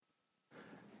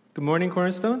Good morning,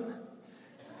 Cornerstone.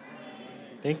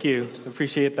 Thank you.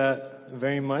 Appreciate that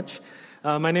very much.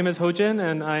 My name is Hojin,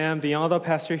 and I am the Yangda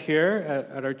pastor here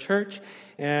at our church.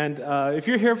 And if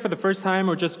you're here for the first time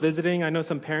or just visiting, I know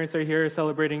some parents are here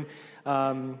celebrating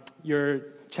your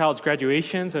child's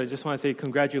graduation, so I just want to say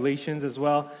congratulations as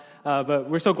well. But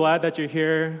we're so glad that you're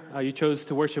here. You chose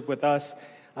to worship with us.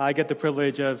 I get the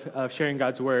privilege of sharing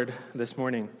God's word this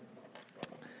morning.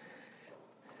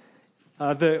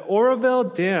 The Oroville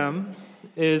Dam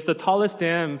is the tallest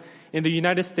dam in the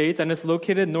United States, and it's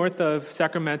located north of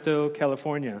Sacramento,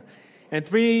 California. And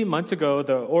 3 months ago,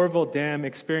 the Oroville Dam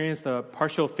experienced a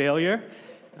partial failure.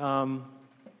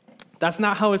 That's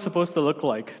not how it's supposed to look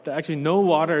like. Actually, no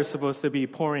water is supposed to be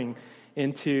pouring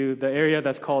into the area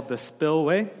that's called the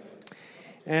spillway.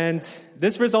 And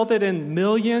this resulted in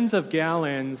millions of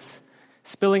gallons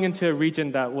spilling into a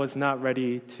region that was not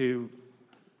ready to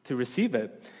receive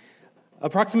it.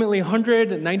 Approximately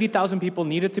 190,000 people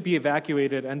needed to be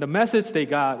evacuated, and the message they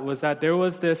got was that there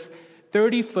was this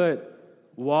 30-foot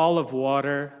wall of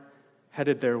water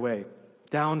headed their way,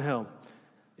 downhill.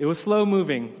 It was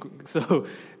slow-moving, so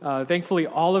thankfully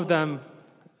all of them,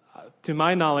 to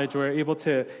my knowledge, were able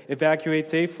to evacuate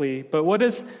safely. But what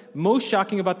is most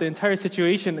shocking about the entire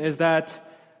situation is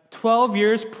that 12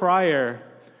 years prior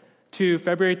to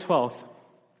February 12th,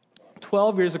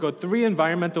 12 years ago, 3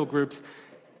 environmental groups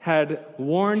had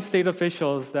warned state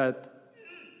officials that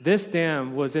this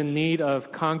dam was in need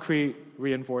of concrete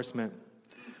reinforcement.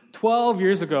 12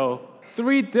 years ago,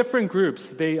 3 different groups,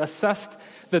 they assessed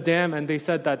the dam and they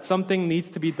said that something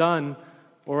needs to be done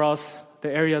or else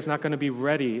the area is not going to be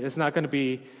ready. It's not going to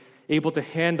be able to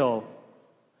handle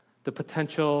the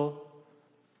potential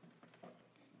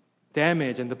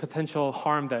damage and the potential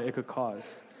harm that it could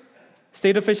cause.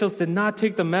 State officials did not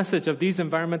take the message of these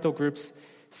environmental groups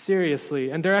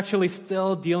seriously, and they're actually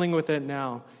still dealing with it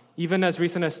now. Even as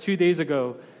recent as 2 days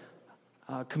ago,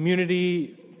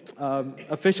 community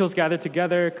officials gathered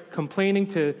together complaining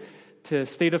to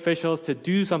state officials to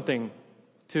do something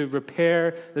to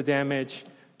repair the damage,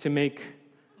 to make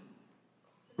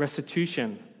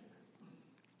restitution.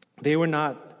 They were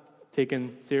not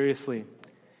taken seriously.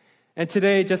 And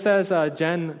today, just as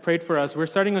Jen prayed for us, we're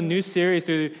starting a new series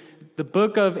through the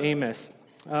book of Amos.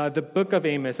 The book of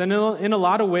Amos. And in a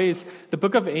lot of ways, the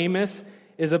book of Amos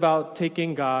is about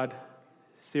taking God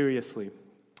seriously.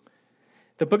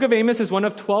 The book of Amos is one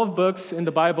of 12 books in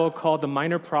the Bible called the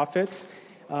Minor Prophets.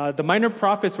 The Minor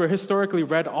Prophets were historically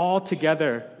read all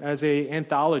together as an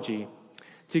anthology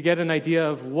to get an idea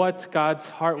of what God's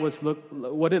heart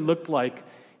what it looked like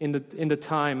in the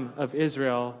time of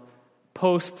Israel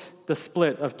post the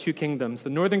split of 2 kingdoms,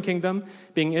 the northern kingdom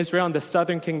being Israel and the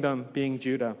southern kingdom being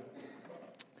Judah.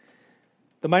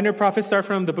 The minor prophets start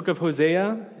from the book of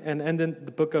Hosea and end in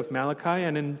the book of Malachi.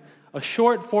 And in a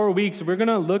short 4 weeks, we're going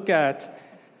to look at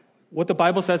what the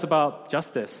Bible says about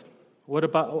justice,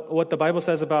 what the Bible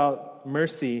says about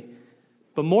mercy.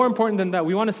 But more important than that,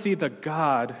 we want to see the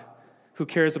God who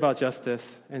cares about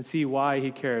justice and see why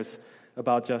he cares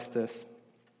about justice.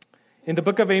 In the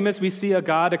book of Amos, we see a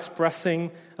God expressing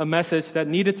a message that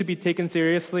needed to be taken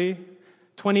seriously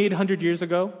 2,800 years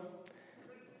ago.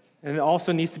 And it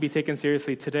also needs to be taken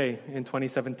seriously today in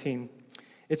 2017.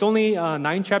 It's only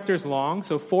 9 chapters long,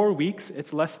 so 4 weeks.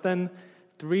 It's less than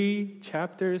 3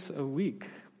 chapters a week.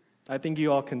 I think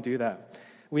you all can do that.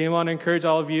 We want to encourage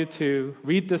all of you to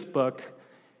read this book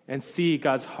and see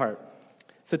God's heart.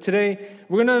 So today,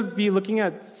 we're going to be looking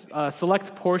at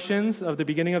select portions of the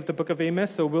beginning of the book of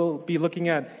Amos. So we'll be looking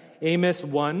at Amos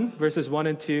 1, verses 1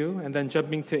 and 2, and then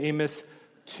jumping to Amos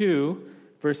 2,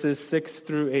 verses 6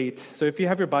 through 8. So if you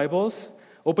have your Bibles,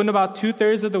 open about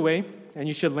 2/3 of the way, and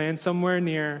you should land somewhere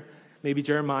near maybe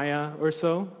Jeremiah or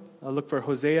so. Look for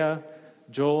Hosea,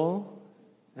 Joel,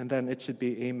 and then it should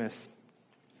be Amos.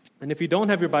 And if you don't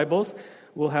have your Bibles,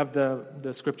 we'll have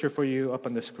the scripture for you up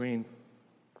on the screen.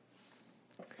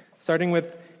 Starting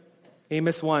with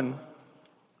Amos 1,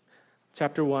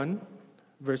 chapter 1,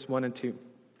 verse 1 and 2.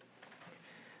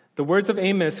 The words of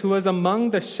Amos, who was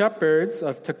among the shepherds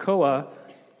of Tekoa,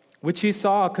 which he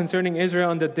saw concerning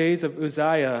Israel in the days of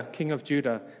Uzziah, king of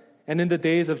Judah, and in the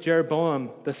days of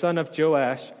Jeroboam, the son of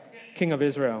Joash, king of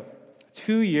Israel,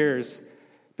 2 years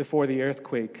before the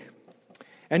earthquake.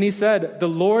 And he said, the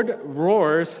Lord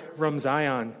roars from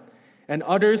Zion and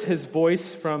utters his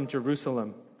voice from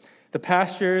Jerusalem. The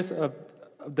pastures of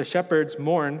the shepherds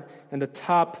mourn, and the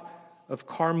top of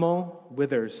Carmel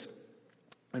withers.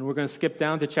 And we're going to skip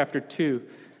down to chapter 2,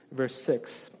 verse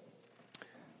 6.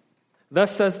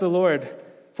 Thus says the Lord,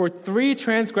 for 3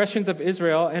 transgressions of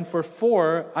Israel, and for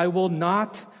 4 I will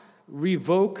not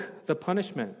revoke the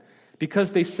punishment,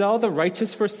 because they sell the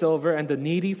righteous for silver and the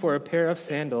needy for a pair of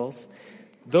sandals,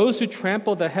 those who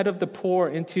trample the head of the poor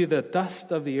into the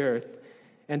dust of the earth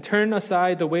and turn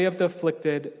aside the way of the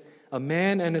afflicted, a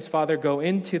man and his father go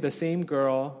into the same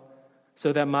girl,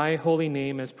 so that my holy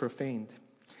name is profaned.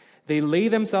 They lay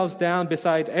themselves down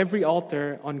beside every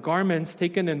altar on garments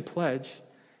taken in pledge,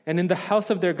 and in the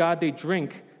house of their God they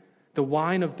drink the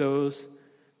wine of those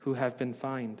who have been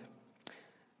fined.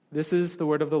 This is the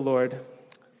word of the Lord.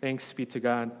 Thanks be to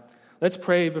God. Let's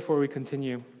pray before we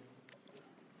continue.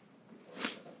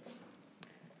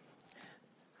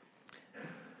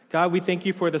 God, we thank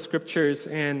you for the scriptures,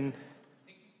 and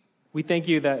we thank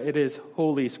you that it is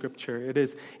holy scripture. It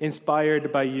is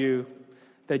inspired by you,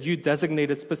 that you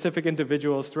designated specific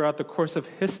individuals throughout the course of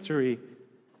history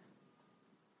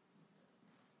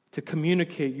to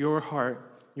communicate your heart,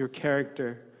 your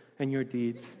character, and your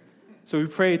deeds. So we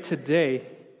pray today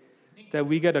that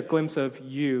we get a glimpse of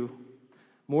you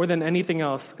more than anything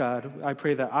else, God. I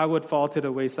pray that I would fall to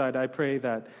the wayside. I pray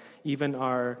that even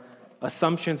our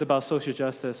assumptions about social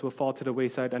justice will fall to the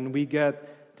wayside, and we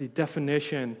get the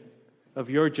definition of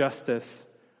your justice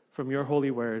from your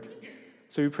holy word.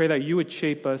 So we pray that you would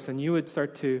shape us and you would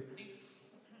start to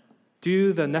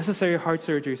do the necessary heart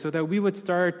surgery so that we would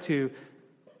start to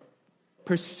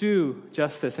pursue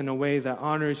justice in a way that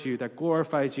honors you, that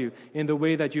glorifies you, in the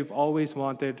way that you've always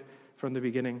wanted from the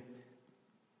beginning.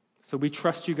 So we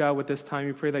trust you, God, with this time.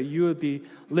 We pray that you would be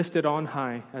lifted on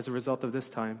high as a result of this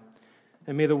time.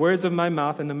 And may the words of my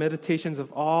mouth and the meditations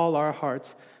of all our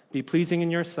hearts be pleasing in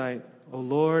your sight, O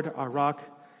Lord, our rock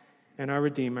and our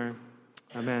Redeemer.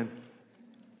 Amen.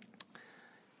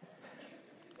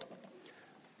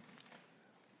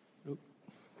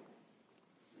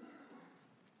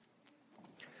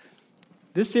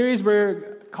 This series,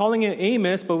 we're calling it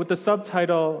Amos, but with the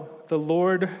subtitle, The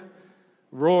Lord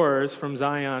Roars from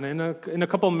Zion. In a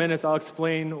couple of minutes, I'll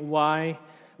explain why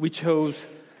we chose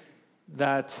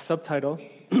that subtitle.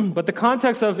 But the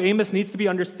context of Amos needs to be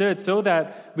understood so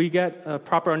that we get a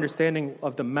proper understanding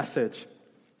of the message.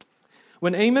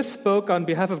 When Amos spoke on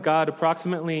behalf of God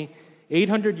approximately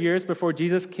 800 years before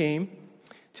Jesus came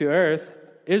to earth,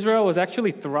 Israel was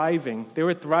actually thriving. They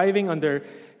were thriving under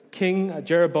King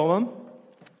Jeroboam.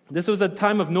 This was a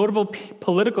time of notable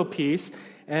political peace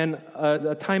and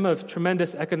a time of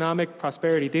tremendous economic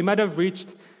prosperity. They might have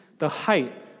reached the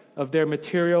height of their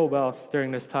material wealth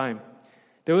during this time.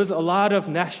 There was a lot of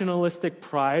nationalistic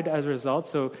pride as a result,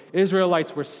 so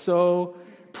Israelites were so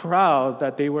proud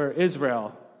that they were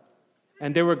Israel,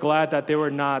 and they were glad that they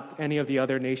were not any of the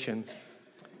other nations.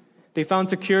 They found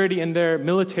security in their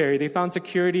military. They found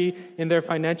security in their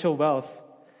financial wealth.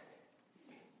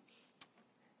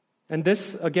 And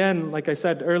this, again, like I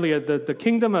said earlier, the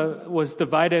kingdom was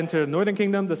divided into the northern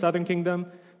kingdom, the southern kingdom.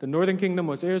 The northern kingdom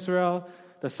was Israel.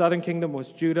 The southern kingdom was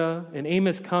Judah. And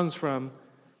Amos comes from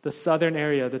the southern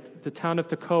area. The town of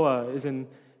Tekoa is in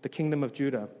the kingdom of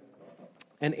Judah.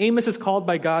 And Amos is called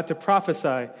by God to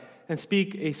prophesy and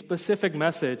speak a specific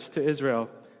message to Israel.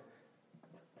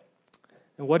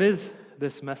 And what is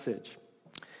this message?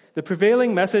 The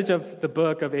prevailing message of the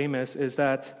book of Amos is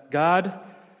that God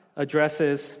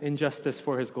addresses injustice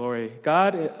for his glory.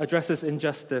 God addresses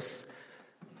injustice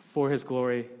for his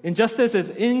glory. Injustice is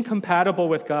incompatible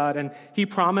with God, and he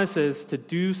promises to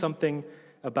do something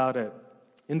about it.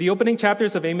 In the opening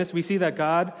chapters of Amos, we see that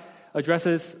God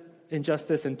addresses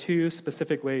injustice in two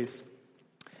specific ways.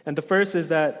 And the first is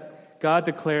that God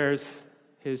declares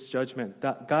his judgment.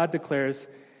 God declares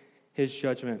his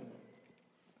judgment.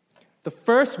 The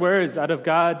first words out of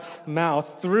God's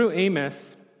mouth through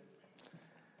Amos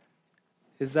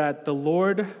is that the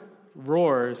Lord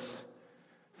roars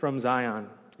from Zion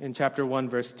in chapter 1,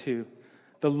 verse 2.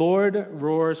 The Lord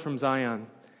roars from Zion.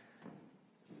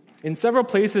 In several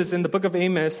places in the book of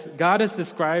Amos, God is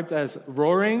described as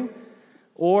roaring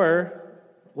or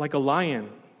like a lion.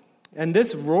 And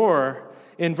this roar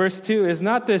in verse 2 is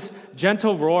not this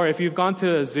gentle roar. If you've gone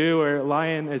to a zoo where a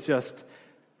lion is just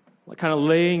kind of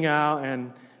laying out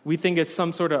and we think it's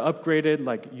some sort of upgraded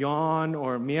like yawn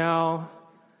or meow.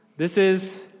 This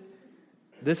is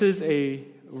a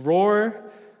roar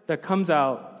that comes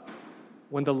out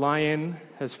when the lion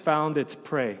has found its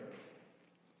prey.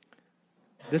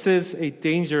 This is a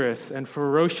dangerous and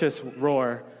ferocious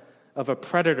roar of a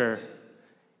predator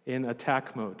in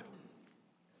attack mode.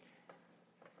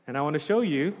 And I want to show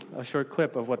you a short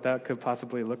clip of what that could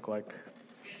possibly look like.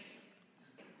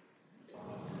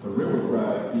 The river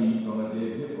crab feeds on a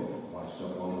dead hippo washed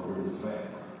up on the river's bank.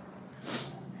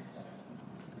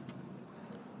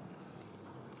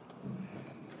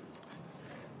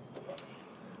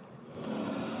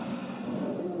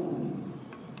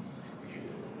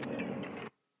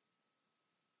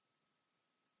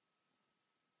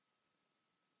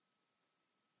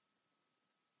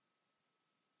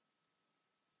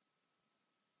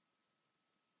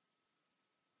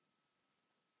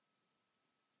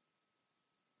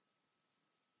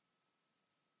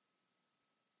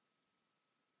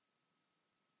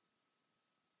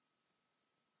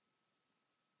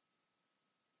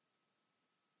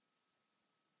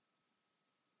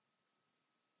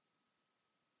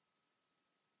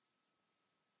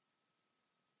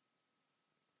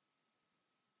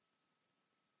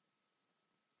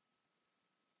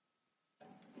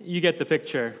 You get the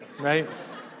picture, right?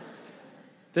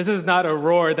 This is not a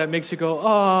roar that makes you go,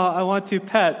 oh, I want to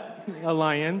pet a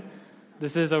lion.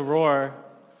 This is a roar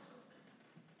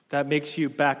that makes you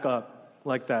back up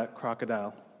like that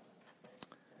crocodile.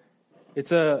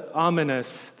 It's an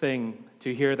ominous thing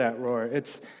to hear that roar.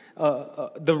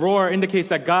 The roar indicates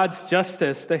that God's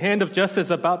justice, the hand of justice,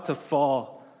 is about to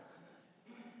fall.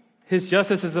 His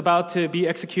justice is about to be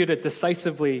executed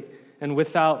decisively and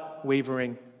without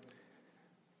wavering.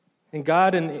 And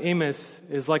God in Amos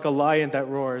is like a lion that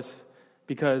roars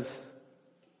because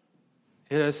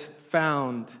it has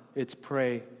found its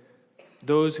prey,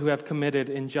 those who have committed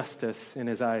injustice in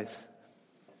his eyes.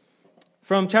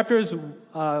 From chapter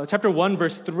 1,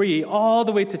 verse 3, all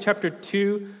the way to chapter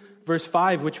 2, verse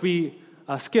 5, which we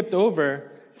skipped over,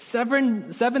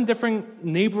 seven different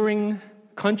neighboring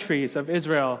countries of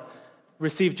Israel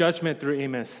received judgment through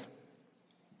Amos.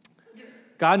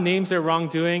 God names their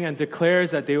wrongdoing and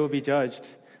declares that they will be judged.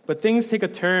 But things take a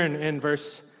turn in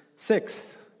verse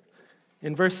 6.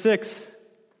 In verse 6,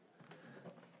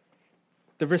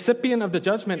 the recipient of the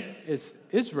judgment is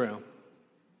Israel.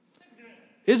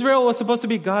 Israel was supposed to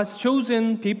be God's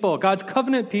chosen people, God's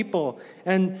covenant people.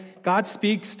 And God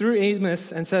speaks through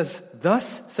Amos and says,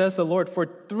 "Thus says the Lord, for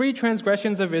 3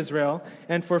 transgressions of Israel,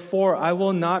 and for 4 I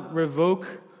will not revoke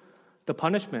the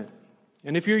punishment."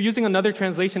 And if you're using another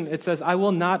translation, it says, "I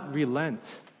will not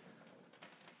relent."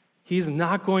 He's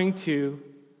not going to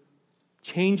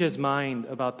change his mind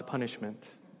about the punishment.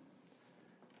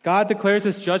 God declares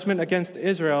his judgment against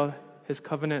Israel, his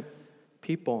covenant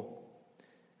people.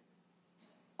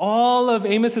 All of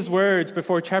Amos's words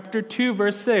before chapter 2,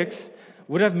 verse 6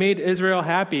 would have made Israel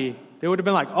happy. They would have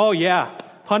been like, oh yeah,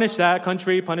 punish that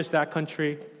country, punish that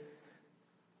country.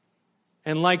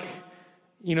 And like,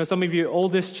 some of you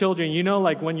oldest children,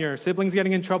 like when your siblings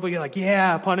getting in trouble, you're like,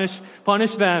 yeah, punish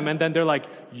them. And then they're like,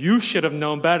 you should have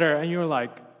known better. And you're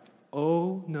like,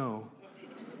 oh no.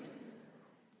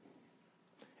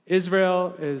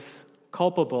 Israel is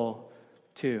culpable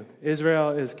too. Israel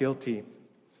is guilty.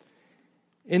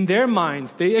 In their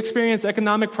minds, they experienced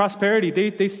economic prosperity.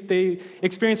 They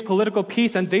experienced political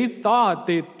peace, and they thought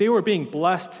they were being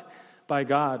blessed by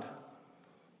God.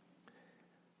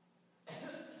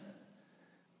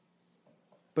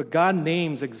 But God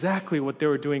names exactly what they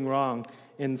were doing wrong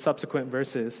in subsequent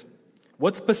verses.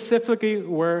 What specifically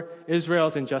were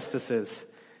Israel's injustices?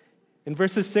 In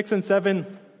verses 6 and 7,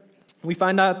 we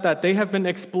find out that they have been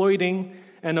exploiting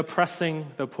and oppressing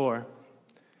the poor.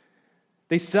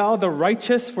 They sell the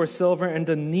righteous for silver and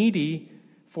the needy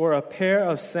for a pair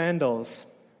of sandals.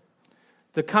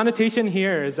 The connotation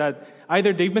here is that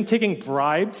either they've been taking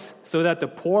bribes so that the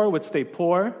poor would stay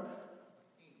poor,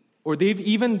 or they've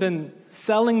even been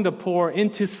selling the poor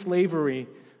into slavery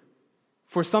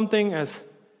for something as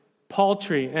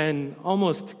paltry and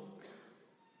almost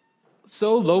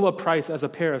so low a price as a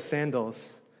pair of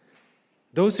sandals.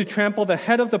 Those who trample the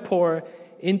head of the poor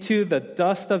into the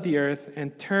dust of the earth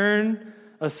and turn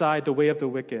aside the way of the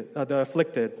wicked, the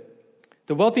afflicted.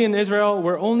 The wealthy in Israel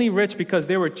were only rich because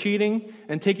they were cheating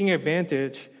and taking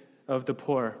advantage of the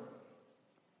poor.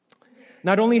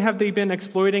 Not only have they been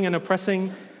exploiting and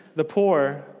oppressing the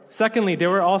poor, secondly, they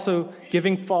were also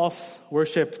giving false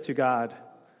worship to God.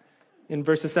 In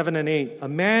verses 7 and 8, a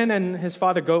man and his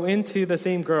father go into the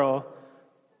same girl,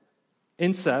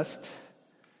 incest,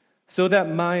 so that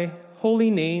my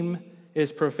holy name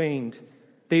is profaned.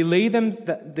 They lay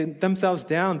themselves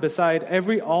down beside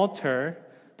every altar,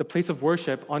 the place of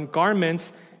worship, on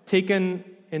garments taken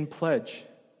in pledge.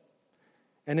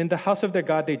 And in the house of their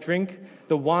God, they drink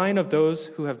the wine of those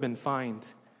who have been fined.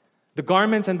 The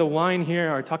garments and the wine here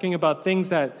are talking about things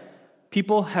that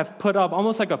people have put up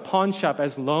almost like a pawn shop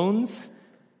as loans,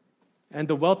 and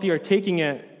the wealthy are taking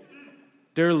it,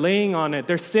 they're laying on it,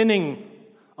 they're sinning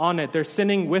on it, they're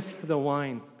sinning with the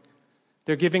wine.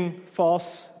 They're giving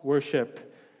false worship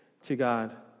to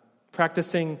God,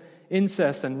 practicing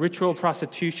incest and ritual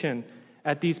prostitution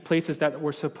at these places that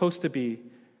were supposed to be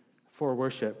for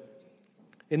worship.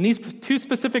 In these 2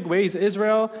 specific ways,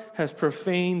 Israel has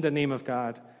profaned the name of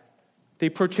God. They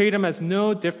portrayed him as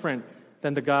no different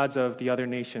than the gods of the other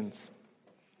nations.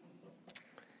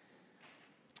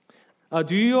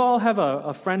 Do you all have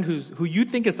a friend who you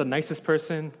think is the nicest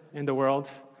person in the world?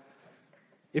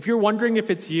 If you're wondering if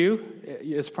it's you,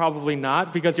 it's probably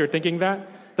not because you're thinking that.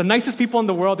 The nicest people in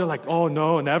the world, they're like, oh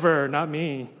no, never, not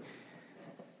me.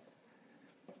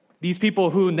 These people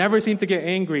who never seem to get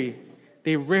angry,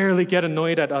 they rarely get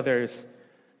annoyed at others.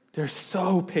 They're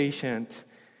so patient,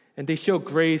 and they show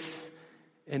grace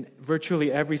in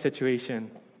virtually every situation.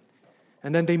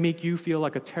 And then they make you feel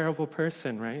like a terrible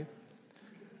person, right?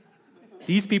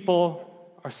 these people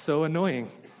are so annoying.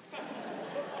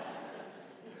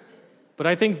 But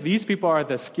I think these people are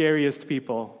the scariest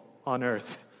people on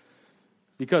earth.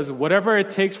 Because whatever it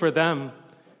takes for them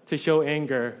to show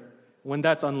anger, when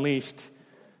that's unleashed,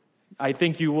 I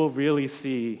think you will really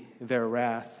see their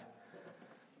wrath.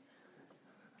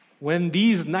 When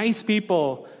these nice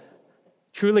people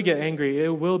truly get angry, it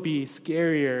will be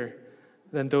scarier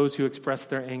than those who express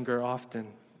their anger often.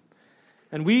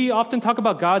 And we often talk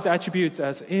about God's attributes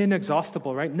as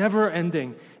inexhaustible, right? Never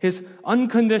ending. His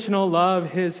unconditional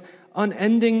love, His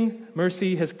unending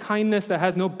mercy, His kindness that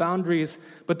has no boundaries.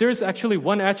 But there's actually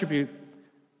one attribute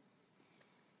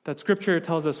that Scripture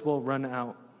tells us will run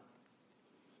out.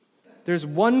 There's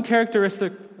one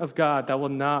characteristic of God that will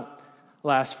not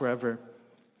last forever,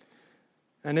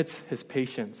 and it's His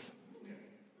patience.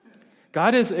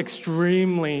 God is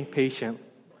extremely patient.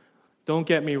 Don't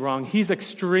get me wrong. He's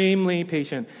extremely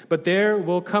patient. But there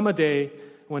will come a day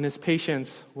when His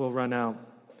patience will run out,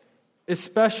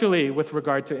 especially with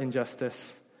regard to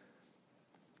injustice.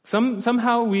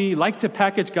 Somehow we like to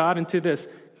package God into this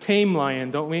tame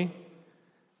lion, don't we?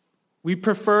 We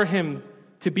prefer Him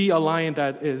to be a lion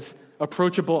that is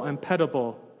approachable and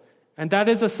pettable. And that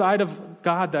is a side of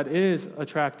God that is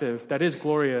attractive, that is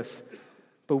glorious.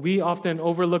 But we often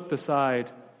overlook the side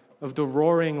of the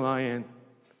roaring lion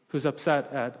who's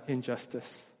upset at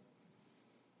injustice.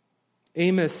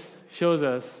 Amos shows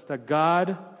us that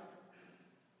God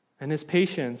and His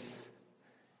patience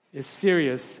is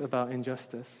serious about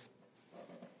injustice.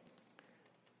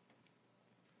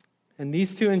 And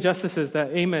these two injustices that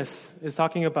Amos is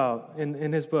talking about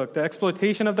in his book, the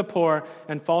exploitation of the poor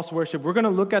and false worship, we're going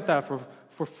to look at that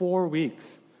for 4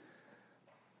 weeks.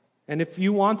 And if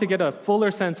you want to get a fuller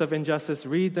sense of injustice,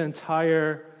 read the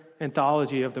entire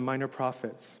anthology of the Minor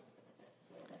Prophets.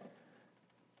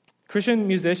 Christian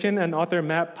musician and author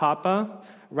Matt Papa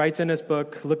writes in his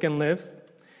book, Look and Live,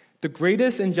 the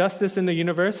greatest injustice in the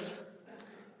universe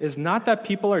is not that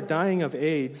people are dying of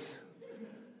AIDS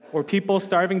or people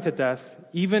starving to death,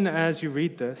 even as you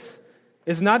read this.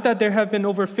 It's not that there have been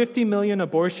over 50 million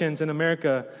abortions in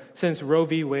America since Roe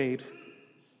v. Wade.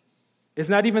 It's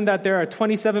not even that there are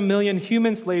 27 million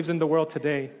human slaves in the world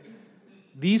today.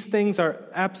 These things are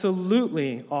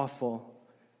absolutely awful.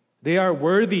 They are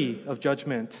worthy of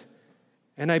judgment.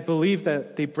 And I believe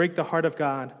that they break the heart of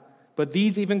God. But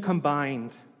these even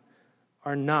combined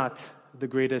are not the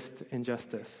greatest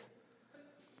injustice.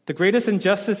 The greatest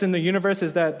injustice in the universe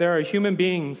is that there are human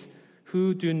beings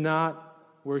who do not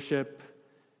worship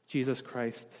Jesus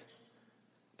Christ.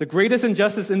 The greatest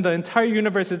injustice in the entire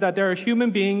universe is that there are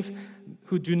human beings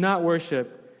who do not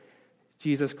worship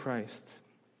Jesus Christ.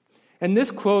 And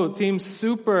this quote seems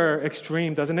super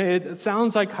extreme, doesn't it? It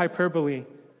sounds like hyperbole,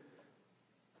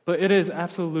 but it is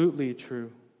absolutely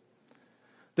true.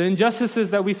 The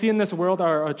injustices that we see in this world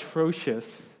are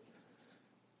atrocious.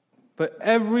 But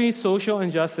every social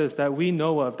injustice that we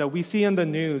know of, that we see in the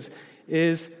news,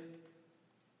 is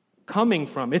coming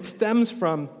from, it stems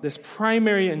from this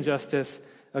primary injustice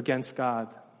against God.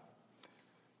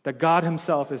 That God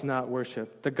Himself is not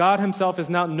worshipped. That God Himself is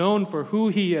not known for who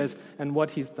He is and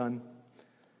what He's done.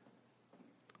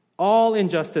 All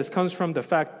injustice comes from the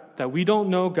fact that we don't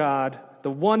know God,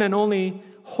 the one and only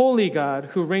holy God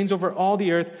who reigns over all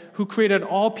the earth, who created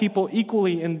all people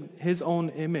equally in His own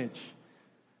image.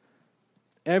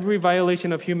 Every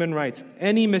violation of human rights,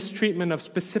 any mistreatment of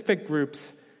specific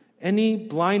groups, any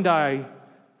blind eye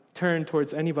turned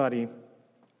towards anybody,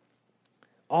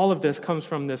 all of this comes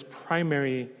from this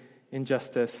primary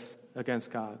injustice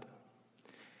against God.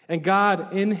 And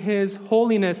God, in His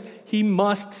holiness, He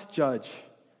must judge.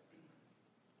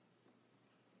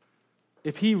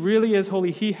 If He really is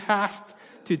holy, He has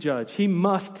to judge. He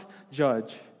must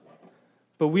judge.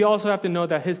 But we also have to know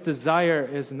that His desire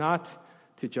is not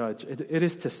to judge. It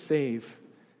is to save.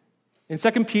 In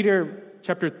 2 Peter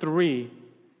chapter 3,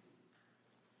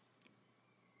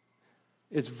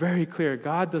 it's very clear.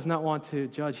 God does not want to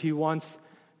judge. He wants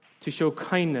to show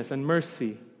kindness and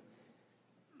mercy.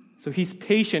 So He's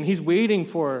patient. He's waiting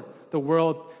for the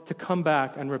world to come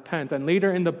back and repent. And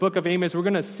later in the book of Amos, we're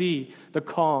going to see the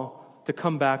call to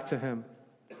come back to Him.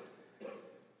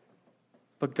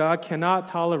 But God cannot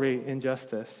tolerate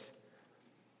injustice.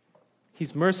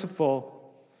 He's merciful,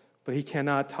 but He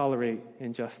cannot tolerate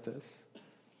injustice.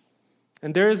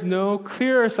 And there is no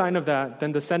clearer sign of that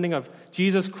than the sending of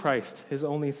Jesus Christ, His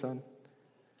only Son.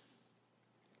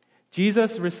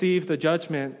 Jesus received the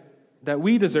judgment that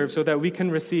we deserve so that we can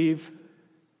receive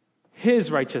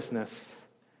His righteousness.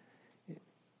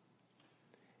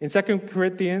 In 2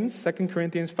 Corinthians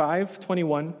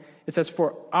 5:21, it says,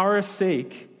 "For our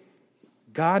sake,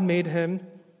 God made him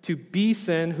to be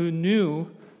sin who knew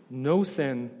no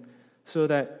sin, so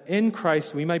that in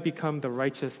Christ we might become the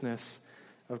righteousness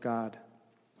of God.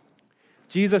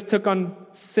 Jesus took on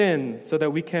sin so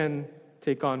that we can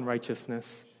take on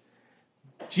righteousness.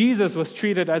 Jesus was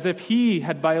treated as if he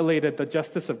had violated the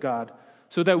justice of God,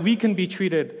 so that we can be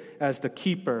treated as the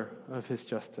keeper of his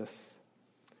justice.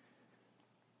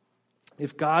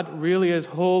 If God really is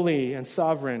holy and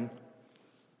sovereign,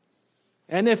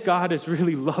 and if God is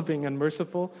really loving and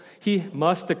merciful, he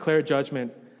must declare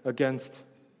judgment against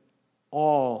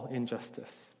all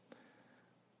injustice.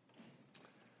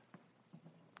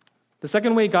 The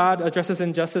second way God addresses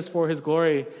injustice for his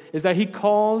glory is that he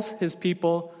calls his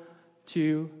people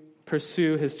to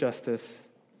pursue his justice.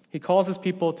 He calls his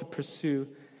people to pursue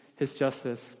his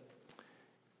justice.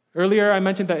 Earlier, I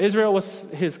mentioned that Israel was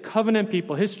his covenant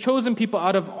people, his chosen people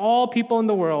out of all people in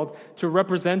the world to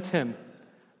represent him,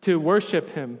 to worship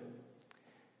him.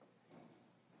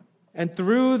 And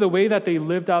through the way that they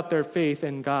lived out their faith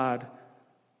in God,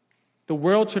 the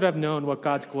world should have known what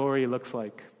God's glory looks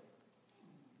like.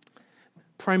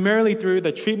 Primarily through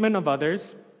the treatment of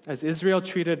others, as Israel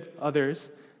treated others,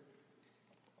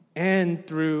 and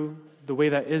through the way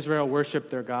that Israel worshiped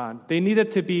their God. They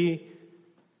needed to be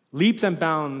leaps and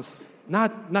bounds,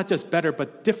 not just better,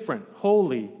 but different,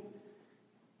 holy,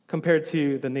 compared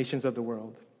to the nations of the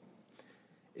world.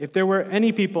 If there were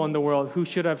any people in the world who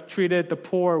should have treated the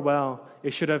poor well,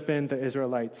 it should have been the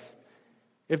Israelites.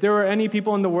 If there were any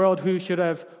people in the world who should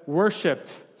have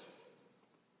worshiped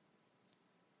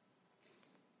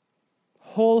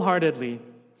wholeheartedly,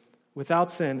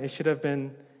 without sin, it should have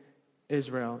been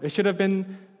Israel. It should have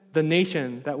been the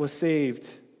nation that was saved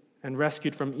and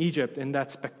rescued from Egypt in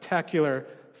that spectacular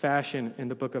fashion in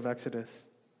the book of Exodus.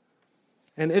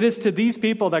 And it is to these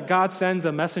people that God sends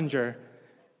a messenger,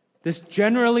 this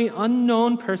generally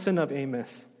unknown person of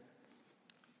Amos.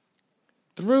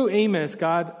 Through Amos,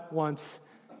 God wants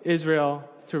Israel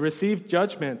to receive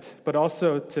judgment, but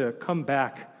also to come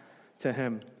back to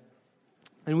him.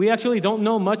 And we actually don't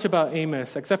know much about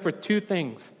Amos except for two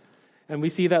things. And we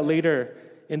see that later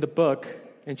in the book,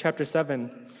 in chapter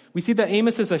 7. We see that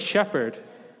Amos is a shepherd.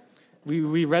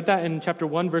 We read that in chapter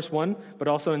 1, verse 1, but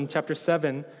also in chapter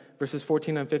 7, verses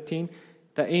 14 and 15,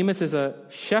 that Amos is a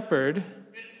shepherd.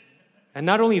 And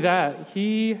not only that,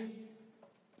 he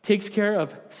takes care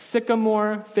of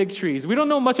sycamore fig trees. We don't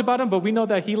know much about him, but we know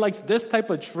that he likes this type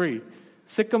of tree,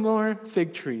 sycamore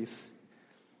fig trees.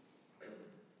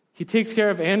 He takes care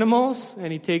of animals,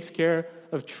 and he takes care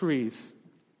of trees.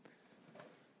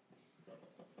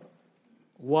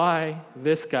 Why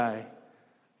this guy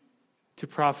to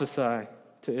prophesy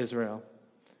to Israel?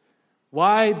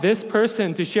 Why this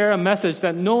person to share a message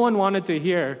that no one wanted to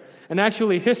hear? And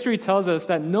actually, history tells us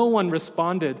that no one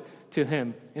responded to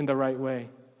him in the right way.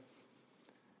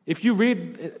 If you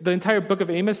read the entire book of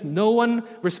Amos, no one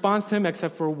responds to him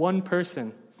except for one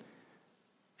person.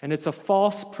 And it's a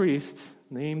false priest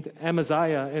named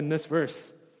Amaziah in this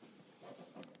verse.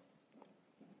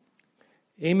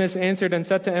 Amos answered and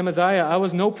said to Amaziah, I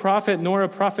was no prophet nor a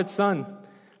prophet's son,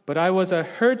 but I was a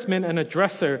herdsman and a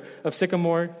dresser of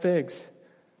sycamore figs.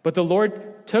 But the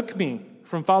Lord took me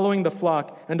from following the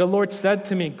flock, and the Lord said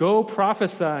to me, go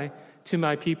prophesy to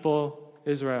my people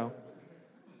Israel.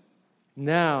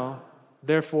 Now,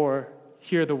 therefore,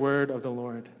 hear the word of the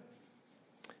Lord.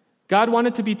 God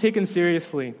wanted to be taken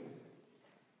seriously,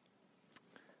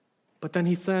 but then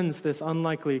he sends this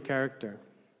unlikely character,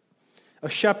 a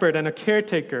shepherd and a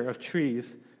caretaker of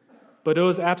trees, but it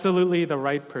was absolutely the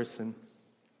right person.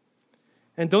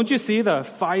 And don't you see the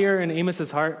fire in Amos's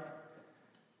heart?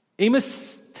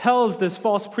 Amos tells this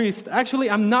false priest, actually,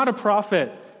 I'm not a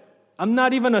prophet. I'm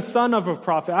not even a son of a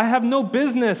prophet. I have no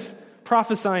business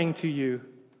prophesying to you.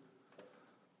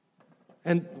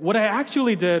 And what I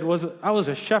actually did was I was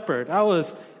a shepherd. I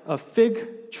was a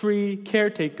fig tree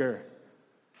caretaker.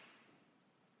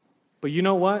 But you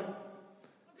know what?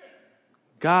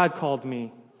 God called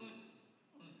me.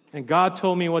 And God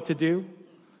told me what to do.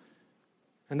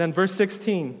 And then verse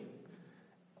 16.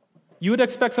 You would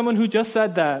expect someone who just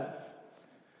said that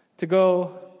to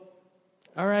go,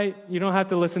 all right, you don't have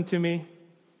to listen to me.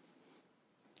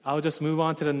 I'll just move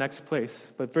on to the next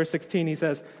place. But verse 16, he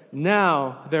says,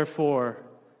 now, therefore,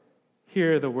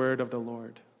 hear the word of the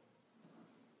Lord.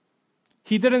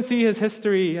 He didn't see his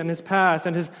history and his past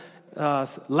and his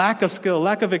lack of skill,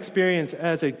 lack of experience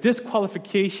as a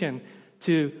disqualification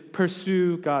to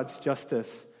pursue God's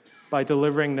justice by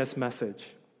delivering this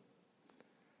message.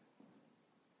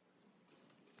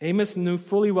 Amos knew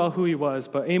fully well who he was,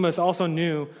 but Amos also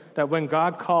knew that when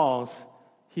God calls,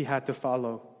 he had to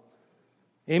follow.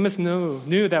 Amos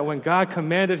knew that when God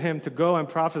commanded him to go and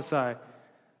prophesy,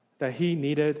 that he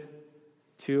needed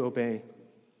to obey.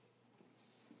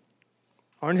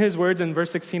 Aren't his words in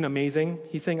verse 16 amazing?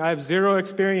 He's saying, I have zero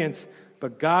experience,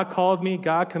 but God called me,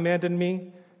 God commanded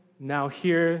me. Now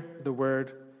hear the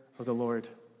word of the Lord.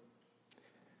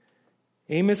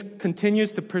 Amos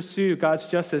continues to pursue God's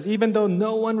justice, even though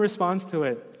no one responds to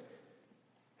it.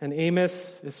 And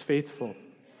Amos is faithful.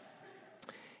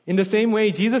 In the same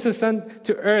way, Jesus is sent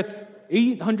to earth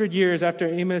 800 years after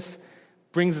Amos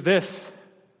brings this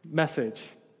message,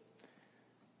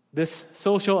 this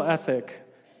social ethic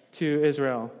to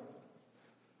Israel.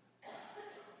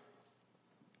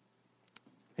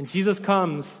 And Jesus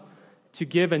comes to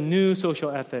give a new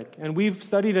social ethic. And we've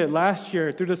studied it last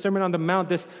year through the Sermon on the Mount,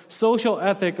 this social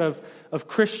ethic of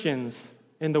Christians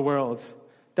in the world,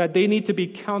 that they need to be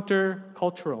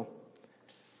countercultural,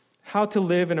 how to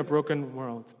live in a broken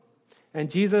world. And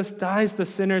Jesus dies the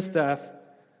sinner's death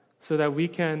so that we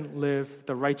can live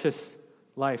the righteous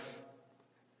life.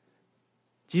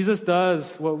 Jesus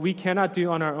does what we cannot do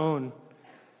on our own.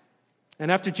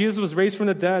 And after Jesus was raised from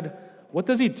the dead, what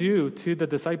does he do to the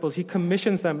disciples? He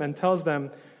commissions them and tells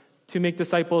them to make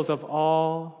disciples of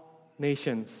all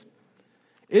nations.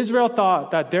 Israel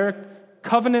thought that their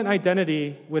covenant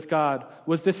identity with God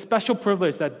was this special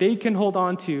privilege that they can hold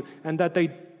on to and that they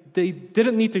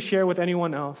didn't need to share with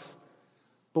anyone else.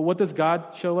 But what does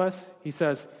God show us? He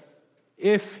says,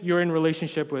 if you're in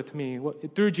relationship with me,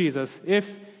 through Jesus,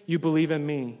 if you believe in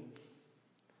me,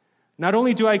 not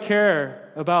only do I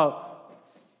care about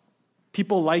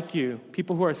people like you,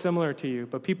 people who are similar to you,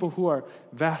 but people who are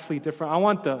vastly different. I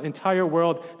want the entire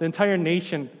world, the entire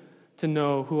nation to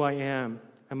know who I am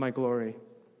and my glory.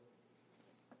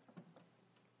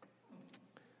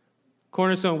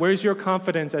 Cornerstone, where's your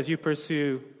confidence as you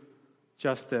pursue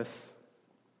justice?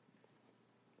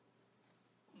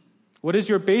 What is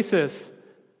your basis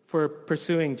for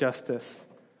pursuing justice?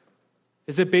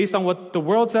 Is it based on what the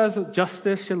world says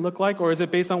justice should look like, or is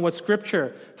it based on what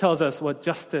Scripture tells us what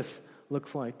justice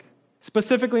looks like?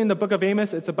 Specifically in the book of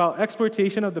Amos, it's about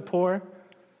exploitation of the poor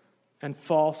and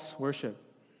false worship.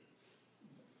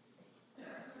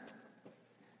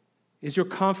 Is your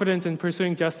confidence in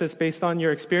pursuing justice based on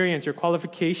your experience, your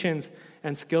qualifications,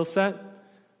 and skill set?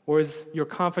 Or is your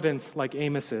confidence like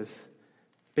Amos's,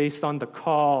 based on the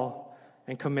call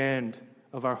and command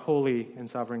of our holy and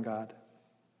sovereign God?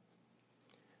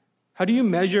 How do you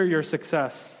measure your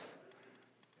success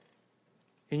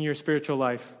in your spiritual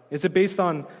life? Is it based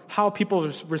on how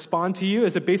people respond to you?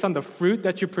 Is it based on the fruit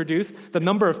that you produce, the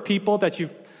number of people that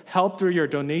you've helped through your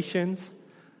donations,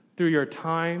 through your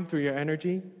time, through your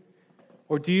energy?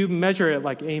 Or do you measure it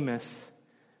like Amos,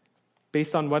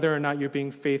 based on whether or not you're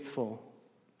being faithful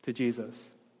to Jesus?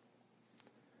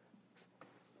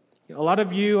 A lot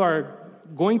of you are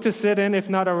going to sit in, if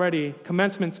not already,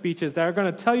 commencement speeches that are going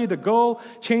to tell you to go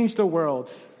change the world,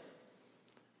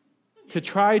 to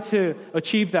try to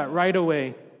achieve that right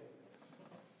away.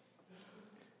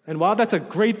 And while that's a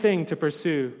great thing to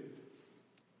pursue,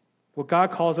 what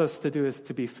God calls us to do is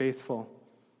to be faithful.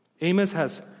 Amos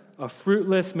has a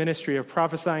fruitless ministry of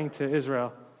prophesying to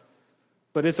Israel,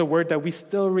 but it's a word that we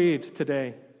still read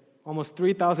today, almost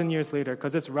 3,000 years later,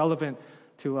 because it's relevant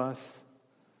to us.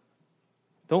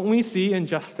 Don't we see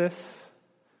injustice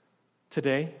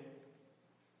today?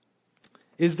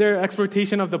 Is there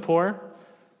exploitation of the poor,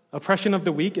 oppression of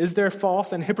the weak? Is there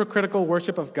false and hypocritical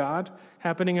worship of God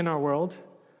happening in our world?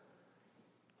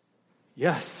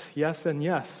 Yes, yes, and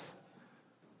yes.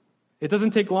 It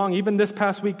doesn't take long. Even this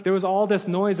past week, there was all this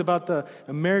noise about the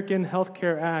American Health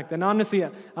Care Act. And honestly,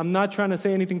 I'm not trying to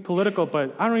say anything political,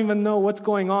 but I don't even know what's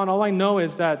going on. All I know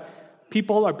is that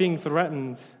people are being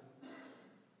threatened.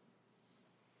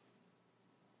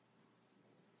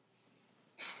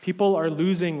 People are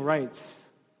losing rights.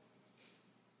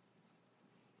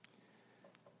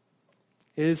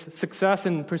 Is success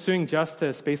in pursuing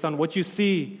justice based on what you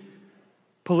see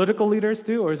political leaders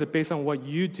do, or is it based on what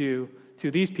you do to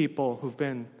these people who've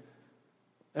been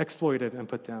exploited and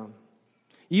put down?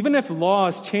 Even if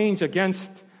laws change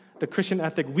against the Christian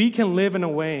ethic, we can live in a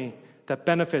way that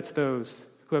benefits those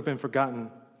who have been forgotten.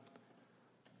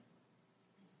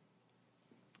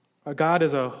 Our God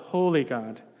is a holy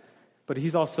God, but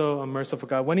He's also a merciful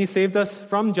God. When He saved us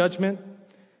from judgment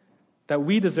that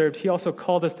we deserved, He also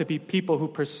called us to be people who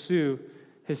pursue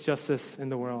His justice in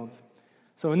the world.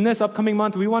 So in this upcoming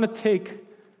month, we want to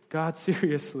take God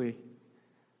seriously.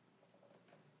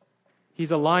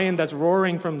 He's a lion that's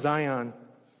roaring from Zion.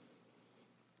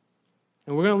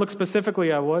 And we're going to look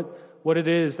specifically at what it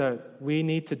is that we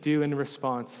need to do in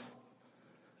response.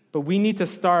 But we need to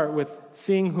start with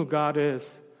seeing who God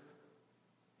is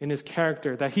in his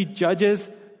character, that he judges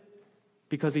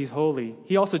because he's holy.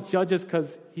 He also judges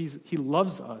because he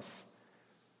loves us.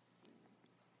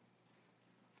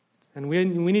 And we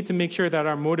need to make sure that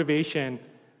our motivation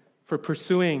for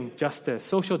pursuing justice,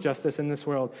 social justice in this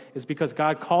world, is because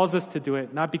God calls us to do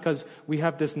it, not because we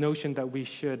have this notion that we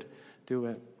should do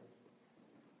it.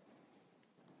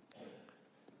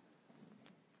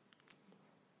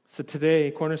 So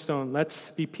today, Cornerstone,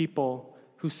 let's be people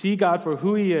who see God for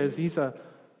who he is. He's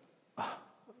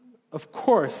of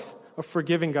course, a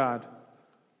forgiving God.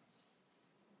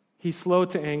 He's slow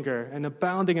to anger and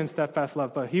abounding in steadfast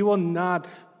love, but he will not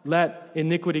let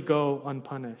iniquity go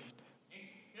unpunished.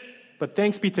 But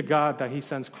thanks be to God that he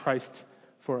sends Christ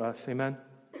for us. Amen?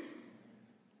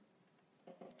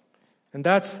 And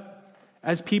that's,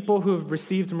 as people who have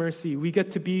received mercy, we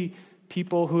get to be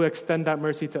people who extend that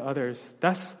mercy to others.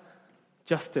 That's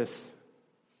justice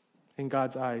in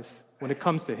God's eyes when it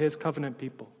comes to his covenant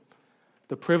people.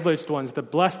 The privileged ones, the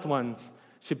blessed ones,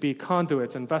 should be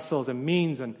conduits and vessels and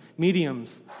means and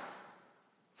mediums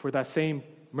for that same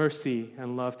mercy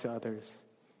and love to others.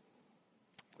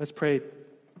 Let's pray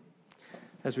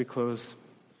as we close.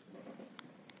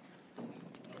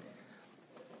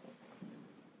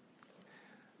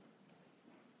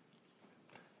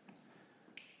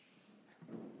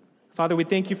 Father, we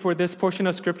thank you for this portion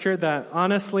of Scripture that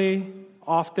honestly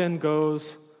often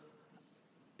goes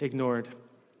ignored.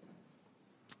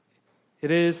 It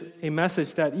is a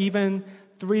message that even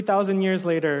 3,000 years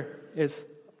later is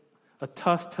a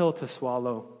tough pill to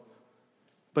swallow.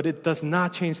 But it does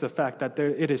not change the fact that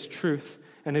it is truth,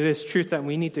 and it is truth that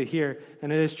we need to hear,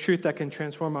 and it is truth that can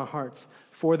transform our hearts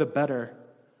for the better.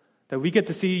 That we get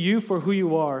to see you for who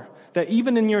you are, that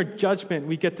even in your judgment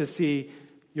we get to see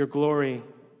your glory,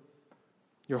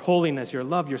 your holiness, your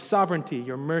love, your sovereignty,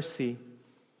 your mercy.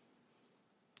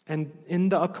 And in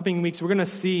the upcoming weeks, we're going to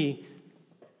see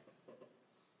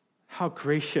how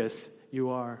gracious you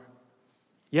are.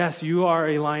 Yes, you are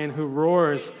a lion who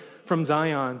roars from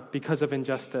Zion because of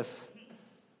injustice.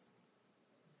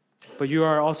 But you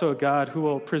are also a God who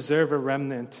will preserve a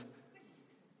remnant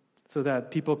so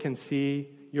that people can see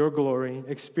your glory,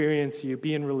 experience you,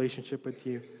 be in relationship with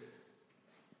you.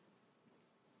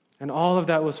 And all of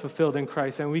that was fulfilled in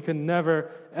Christ, and we can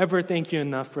never, ever thank you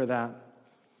enough for that.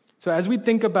 So as we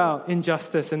think about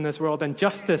injustice in this world and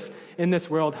justice in this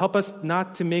world, help us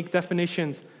not to make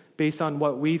definitions based on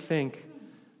what we think.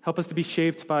 Help us to be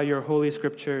shaped by your holy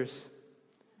scriptures.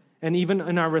 And even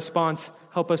in our response,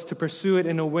 help us to pursue it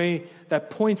in a way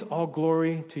that points all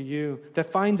glory to you,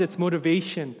 that finds its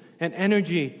motivation and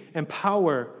energy and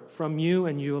power from you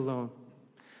and you alone.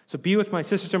 So be with my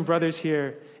sisters and brothers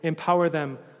here. Empower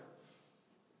them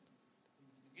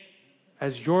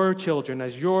as your children,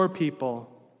 as your people,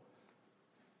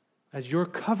 as your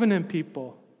covenant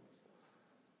people,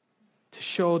 to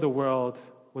show the world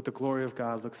what the glory of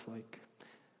God looks like.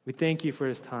 We thank you for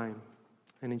his time.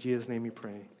 And in Jesus' name we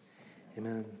pray.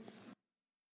 Amen.